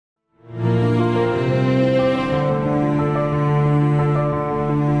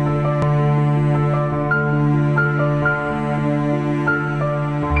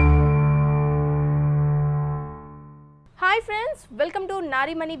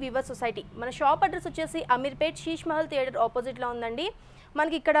నారిమణి Weaver society. మన shop address వచ్చేసి Ameerpet Sheesh Mahal theatre ఆపోజిట్లో ఉందండి.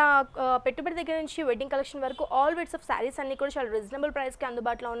 మనకి ఇక్కడ పెట్టుబడి దగ్గర నుంచి వెడ్డింగ్ కలెక్షన్ వరకు ఆల్ వెయిట్స్ ఆఫ్ శారీస్ అన్నీ కూడా చాలా రీజనబుల్ ప్రైస్కి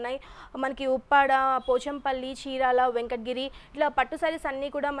అందుబాటులో ఉన్నాయి. మనకి ఉప్పాడ, పోచంపల్లి, చీరాల, వెంకటగిరి ఇట్లా పట్టు శారీస్ అన్నీ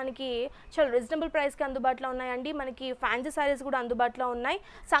కూడా మనకి చాలా రీజనబుల్ ప్రైస్కి అందుబాటులో ఉన్నాయండి. మనకి ఫ్యాన్సీ శారీస్ కూడా అందుబాటులో ఉన్నాయి.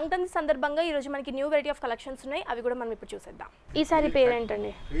 సంక్రాంతి సందర్భంగా ఈరోజు మనకి న్యూ వెరైటీ ఆఫ్ కలెక్షన్స్ ఉన్నాయి, అవి కూడా మనం ఇప్పుడు చూసేద్దాం. ఈ శారీ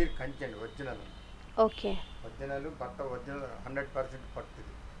పేరేంటండి? ఓకే, ఒరిజినల్ బట్ట ఒరిజినల్ 100%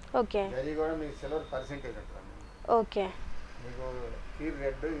 పట్టుది. ఓకే, ఇది కూడా మీకు సిల్వర్ పర్సెంటేజ్ ఉంటుంది. ఓకే, మీకు ప్యూర్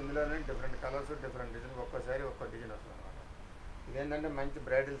రెడ్, ఇందులోనే డిఫరెంట్ కలర్స్, డిఫరెంట్ డిజైన్, ఒక్కోసారి ఒక్కో డిజైన్ వస్తుంది అనమాట. ఇదేంటంటే మంచి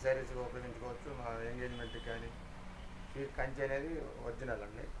బ్రైడల్ శారీస్గా ఉపయోగించుకోవచ్చు, మా ఎంగేజ్మెంట్కి కానీ. ప్యూర్ కంచి అనేది ఒరిజినల్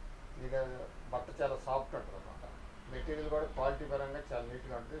అండి. ఇక బట్ట చాలా సాఫ్ట్ ఉంటుంది అనమాట. మెటీరియల్ కూడా క్వాలిటీ పరంగా చాలా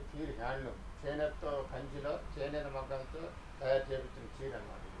నీట్గా ఉంటుంది. ప్యూర్ హ్యాండ్లూమ్ చేనేతతో, కంచిలో చేనేత మగ్గాలతో తయారు చేయించిన చీర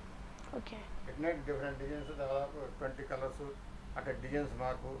అనమాట. ఓకే, ఇట్నే డిఫరెంట్ డిజైన్స్, దాదాపు 20 కలర్స్ అక్కడ డిజైన్స్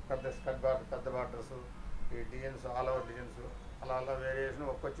మార్పు, పెద్ద స్కర్ట్ బార్డర్, పెద్ద బార్డర్స్, ఈ డిజైన్స్ ఆల్ ఓవర్ డిజైన్స్ అలా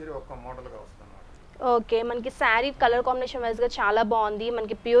వేరియేషన్ ఒక్కో చీర ఒక్క మోడల్గా వస్తుంది అన్నమాట. ఓకే, మనకి శారీ కలర్ కాంబినేషన్ వైజ్గా చాలా బాగుంది.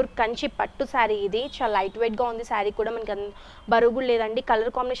 మనకి ప్యూర్ కంచి పట్టు శారీ, ఇది చాలా లైట్ వెయిట్గా ఉంది. శారీ కూడా మనకి బరువు లేదండి.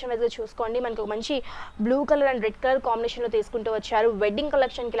 కలర్ కాంబినేషన్ వైజ్గా చూసుకోండి, మనకి ఒక మంచి blue colour and red colour కాంబినేషన్లో తీసుకుంటూ వచ్చారు. వెడ్డింగ్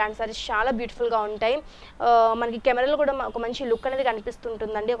కలెక్షన్కి ఇలాంటి శారీస్ చాలా బ్యూటిఫుల్గా ఉంటాయి. మనకి కెమెరాలో కూడా ఒక మంచి లుక్ అనేది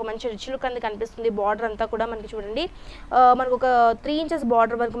కనిపిస్తుంటుందండి, ఒక మంచి రిచ్ లుక్ అనేది కనిపిస్తుంది. బార్డర్ అంతా కూడా మనకి చూడండి, మనకు ఒక 3 ఇంచెస్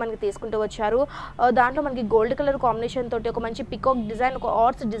బార్డర్ వరకు మనకి తీసుకుంటూ వచ్చారు. దాంట్లో మనకి గోల్డ్ కలర్ కాంబినేషన్ తోటి ఒక మంచి పికాక్ డిజైన్, ఒక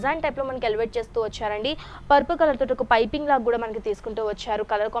ఆర్ట్స్ డిజైన్ టైప్లో మనకి ఎలివేట్ చేస్తూ వచ్చారండి. పర్పుల్ కలర్ తోటి ఒక పైపింగ్ లాగా కూడా మనకి తీసుకుంటూ వచ్చారు.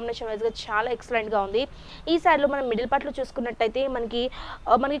 కలర్ కాంబినేషన్ వైజ్గా చాలా ఎక్సలెంట్గా ఉంది. ఈ శారీలో మనం మిడిల్ పార్ట్లో చూసుకున్నట్టయితే మనకి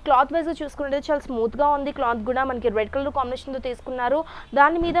క్లాత్ వైజ్గా చూసుకున్నట్టయితే చాలా స్మూత్గా ఉంది. క్లాత్ కూడా మనకి రెడ్ కలర్ కాంబినేషన్తో తీసుకున్నారు.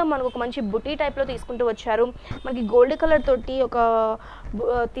 దాని మీద మనకు ఒక మంచి బుటీ టైప్లో తీసుకుంటూ వచ్చారు. మనకి గోల్డ్ కలర్ తోటి ఒక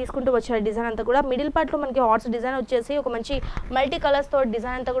తీసుకుంటూ వచ్చారు డిజైన్ అంతా కూడా. మిడిల్ పార్ట్లో మనకి హార్ట్స్ డిజైన్ వచ్చేసి ఒక మంచి మల్టీ కలర్స్ తో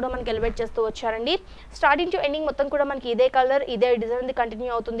డిజైన్ అంతా కూడా మనకి ఎలివేట్ చేస్తూ వచ్చారండి. స్టార్టింగ్ టు ఎండింగ్ మొత్తం కూడా మనకి ఇదే కలర్, ఇదే డిజైన్ అనేది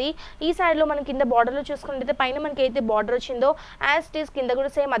కంటిన్యూ అవుతుంది. ఈ శారీలో మనకి కింద బార్డర్లో చూసుకున్నట్టయితే పైన మనకి అయితే బార్డర్ వచ్చిందో యాజ్ ఇట్ ఈస్ కింద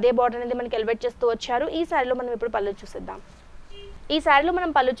కూడా సేమ్ అదే బార్డర్ అనేది మనకి ఎలివేట్ చేస్తూ వచ్చారు. ఈ శారీలో మనం ఇప్పుడు పళ్ళు చూసేద్దాం. ఈ శారీలో మనం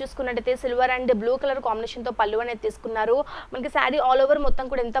పళ్ళు చూసుకున్నట్టయితే సిల్వర్ అండ్ బ్లూ కలర్ కాంబినేషన్తో పళ్ళు అనేది తీసుకున్నారు. మనకి శారీ ఆల్ ఓవర్ మొత్తం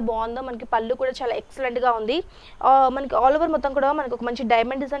కూడా ఎంత బాగుందో, మనకి పళ్ళు కూడా చాలా ఎక్సలెంట్గా ఉంది. మనకి ఆల్ ఓవర్ మొత్తం కూడా మనకి ఒక మంచి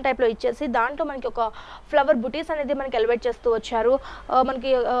డైమండ్ డిజైన్ టైప్లో ఇచ్చేసి దాంట్లో మనకి ఒక ఫ్లవర్ బుటీస్ అనేది మనకి ఎలివేట్ చేస్తూ వచ్చారు.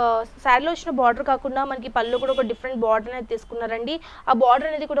 మనకి శారీలో వచ్చిన బార్డర్ కాకుండా మనకి పళ్ళు కూడా ఒక డిఫరెంట్ బార్డర్ అనేది తీసుకున్నారండి. ఆ బార్డర్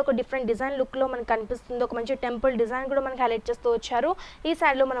అనేది కూడా ఒక డిఫరెంట్ డిజైన్ లుక్లో మనకి కనిపిస్తుంది. ఒక మంచి టెంపుల్ డిజైన్ కూడా మనకి హైలైట్ చేస్తూ వచ్చారు. ఈ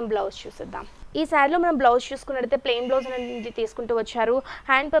శారీలో మనం బ్లౌజ్ చూసేద్దాం. ఈ శారీలో మనం బ్లౌజ్ చూసుకున్నట్టయితే ప్లెయిన్ బ్లౌజ్ అనేది తీసుకుంటూ వచ్చారు.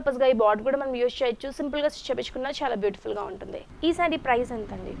 హ్యాండ్ పర్పస్గా ఈ బార్డర్ కూడా మనం యూజ్ చేయొచ్చు. సింపుల్గా స్టిచ్ చేయించుకున్నా చాలా బ్యూటిఫుల్గా ఉంటుంది. ఈ శారీ ప్రైస్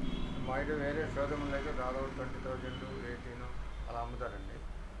ఎంత అండి? వేరే షోరూమ్లో అయితే దాదాపు 20,000, 18 అలా అమ్ముతారండి.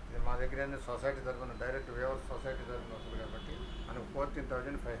 ఇది మా దగ్గర సొసైటీ తరఫున డైరెక్ట్ వేవర్ సొసైటీ తరఫున వస్తుంది కాబట్టి మనకు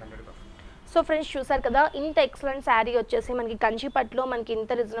 14,500 వస్తుంది. సో ఫ్రెండ్స్ చూసారు కదా, ఇంత ఎక్సలెంట్ శారీ వచ్చేసి మనకి కంచి పట్టులో మనకి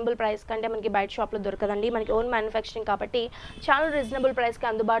ఇంత రీజనబుల్ ప్రైస్ కంటే మనకి బయట షాప్లో దొరకదండి. మనకి ఓన్ మ్యానుఫ్యాక్చరింగ్ కాబట్టి చాలా రీజనబుల్ ప్రైస్కి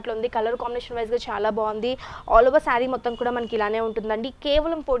అందుబాటులో ఉంది. కలర్ కాంబినేషన్ వైజ్గా చాలా బాగుంది. ఆల్ ఓవర్ శారీ మొత్తం కూడా మనకి ఇలానే ఉంటుందండి.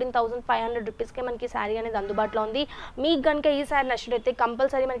 కేవలం 14,500 రూపీస్కే మనకి శారీ అనేది అందుబాటులో ఉంది. మీకు కనుక ఈ శారీ నచ్చినట్టయితే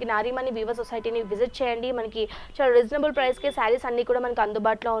కంపల్సరీ మనకి నారిమణి వీవర్ సొసైటీని విజిట్ చేయండి. మనకి చాలా రీజనబుల్ ప్రైస్కే శారీస్ అన్నీ కూడా మనకి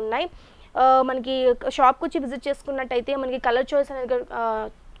అందుబాటులో ఉన్నాయి. మనకి షాప్కి వచ్చి విజిట్ చేసుకున్నట్టయితే మనకి కలర్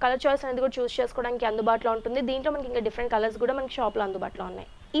చాయిస్ అనేది కూడా చూస్ చేసుకోవడానికి అందుబాటులో ఉంటుంది. దీంట్లో మనకి ఇంకా డిఫరెంట్ కలర్స్ కూడా మనకి షాప్లో అందుబాటులో ఉన్నాయి.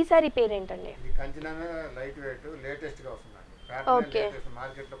 ఈ సారీ పేరు ఏంటండి? ఓకే,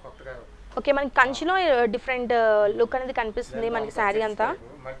 ఓకే, మనకి కంచిలో డిఫరెంట్ లుక్ అనేది కనిపిస్తుంది మనకి శారీ అంతా.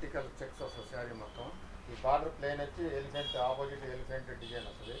 మల్టీ కలర్ చెక్స్ వస్తుంది శారీ మొత్తం. ఈ బార్డర్ ప్లేన్ వచ్చి ఎలిఫెంట్ ఆపోజిట్ ఎలిఫెంట్ డిజైన్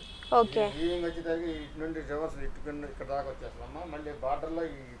వస్తుంది. ఓకే, వీవింగ్ వచ్చేసరికి ఇటు నుండి రివర్స్ ఇక్కడ దాకా వచ్చేస్తామా. మళ్ళీ బార్డర్లో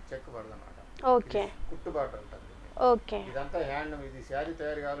ఈ చెక్ పడదు అన్నమాట. ఓకే, కుట్టు బార్డర్ ఉంటుంది. ఓకే, ఇదంతా హ్యాండ్లూమ్. ఇది శారీ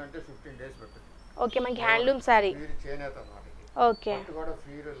తయారు కావాలంటే 15 days పడుతుంది. ఓకే, మనకి హ్యాండ్లూమ్ శారీ. చేనేత అన్నమాట. ఓకే, కూడా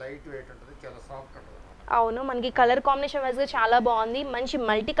ప్యూర్ లైట్ వెయిట్ ఉంటుంది, చాలా సాఫ్ట్ ఉంటుంది. అవును, మనకి కలర్ కాంబినేషన్ వైజ్గా చాలా బాగుంది. మంచి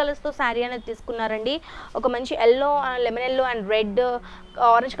మల్టీ కలర్స్తో శారీ అనేది తీసుకున్నారండి. ఒక మంచి yellow, lemon yellow and red,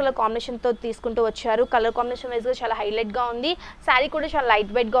 orange colour కాంబినేషన్తో తీసుకుంటూ వచ్చారు. కలర్ కాంబినేషన్ వైజ్గా చాలా హైలైట్గా ఉంది. శారీ కూడా చాలా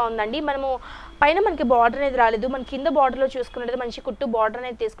లైట్ వెయిట్గా ఉందండి. మనము పైన మనకి బార్డర్ అనేది రాలేదు. మన కింద బార్డర్లో చూసుకున్నట్టు మంచి కుట్టు బార్డర్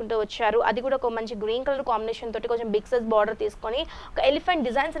అనేది తీసుకుంటూ వచ్చారు. అది కూడా ఒక మంచి గ్రీన్ కలర్ కాంబినేషన్ తోటి కొంచెం బిగ్ సైజ్ బార్డర్ తీసుకొని ఒక ఎలిఫెంట్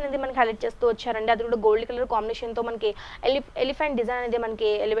డిజైన్స్ అనేది మనకి హైలైట్ చేస్తూ వచ్చారండి. అది కూడా గోల్డ్ కలర్ కాంబినేషన్తో మనకి ఎలిఫెంట్ డిజైన్ అనేది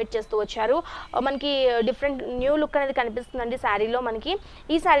మనకి ఎలివేట్ చేస్తూ వచ్చారు. మనకి డిఫరెంట్ న్యూ లుక్ అనేది కనిపిస్తుందండి శారీలో మనకి.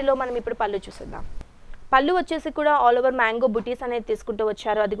 ఈ శారీలో మనం ఇప్పుడు పళ్ళు చూసేద్దాం. పళ్ళు వచ్చేసి కూడా ఆల్ ఓవర్ మ్యాంగో బుటీస్ అనేది తీసుకుంటూ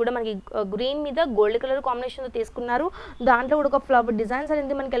వచ్చారు. అది కూడా మనకి గ్రీన్ మీద గోల్డ్ కలర్ కాంబినేషన్తో తీసుకున్నారు. దాంట్లో కూడా ఒక ఫ్లవర్ డిజైన్స్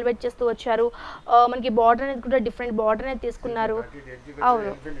అనేది మనకి ఎలివేట్ చేస్తూ వచ్చారు. మనకి బార్డర్ అనేది కూడా డిఫరెంట్ బార్డర్ అనేది తీసుకున్నారు.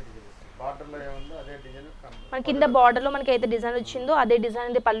 అవును, మనకి కింద బార్డర్లో మనకి అయితే డిజైన్ వచ్చిందో అదే డిజైన్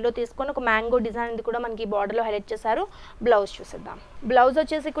అనేది పళ్ళులో తీసుకొని ఒక మ్యాంగో డిజైన్ అనేది కూడా మనకి బార్డర్లో హైలైట్ చేశారు. బ్లౌజ్ చూసేద్దాం. బ్లౌజ్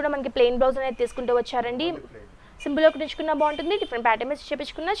వచ్చేసి కూడా మనకి ప్లెయిన్ బ్లౌజ్ అనేది తీసుకుంటూ వచ్చారండి. సింపుల్గా కుట్టించుకున్నా బాగుంటుంది, డిఫరెంట్ ప్యాటర్న్ వేసి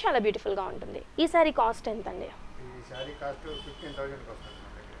చేపించుకున్నా చాలా బ్యూటిఫుల్గా ఉంటుంది. ఈ సారీ కాస్ట్ ఎంత అండి? ఈ సారీ కాస్ట్ 15,000 వస్తుంది.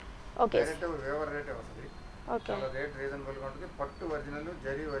 ఓకే వేవర్ రేటే వస్తుంది. చాలా రేట్ రీజనబుల్గా ఉంటుంది. పట్టు original,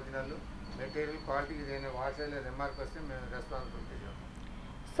 zari original, material quality ఏదైనా వాష్ అయ్యే రిమార్క్ వస్తే మేము రెస్పాన్సిబిలిటీ చేస్తాం.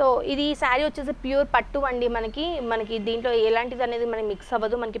 సో ఇది శారీ వచ్చేసి ప్యూర్ పట్టు అండి. మనకి దీంట్లో ఎలాంటిది అనేది మనకి మిక్స్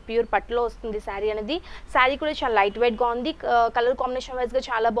అవ్వదు, మనకి ప్యూర్ పట్టులో వస్తుంది శారీ అనేది. శారీ కూడా చాలా లైట్ వెయిట్గా ఉంది, కలర్ కాంబినేషన్ వైజ్గా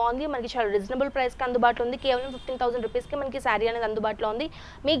చాలా బాగుంది, మనకి చాలా రీజనబుల్ ప్రైస్కి అందుబాటులో ఉంది. కేవలం 15,000 రూపీస్కి మనకి శారీ అనేది అందుబాటులో ఉంది.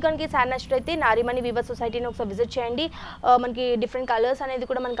 మీకు కనుక శారీ నచ్చినట్లయితే నారిమణి వీవర్ సొసైటీని ఒకసారి విజిట్ చేయండి. మనకి డిఫరెంట్ కలర్స్ అనేది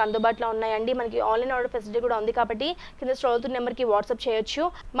కూడా మనకి అందుబాటులో ఉన్నాయండి. మనకి ఆన్లైన్ ఆర్డర్ ఫెసిలిటీ కూడా ఉంది కాబట్టి కింద స్క్రోల్ అవుతున్న నెంబర్కి వాట్సాప్ చేయొచ్చు.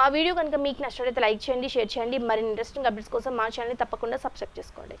 మా వీడియో కనుక మీకు నచ్చినట్లయితే లైక్ చేయండి, షేర్ చేయండి. మరిన్ని ఇంట్రెస్టింగ్ అప్డేట్స్ కోసం మా ఛానల్ని తప్పకుండా సబ్స్క్రైబ్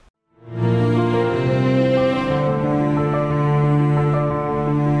చేసుకోండి.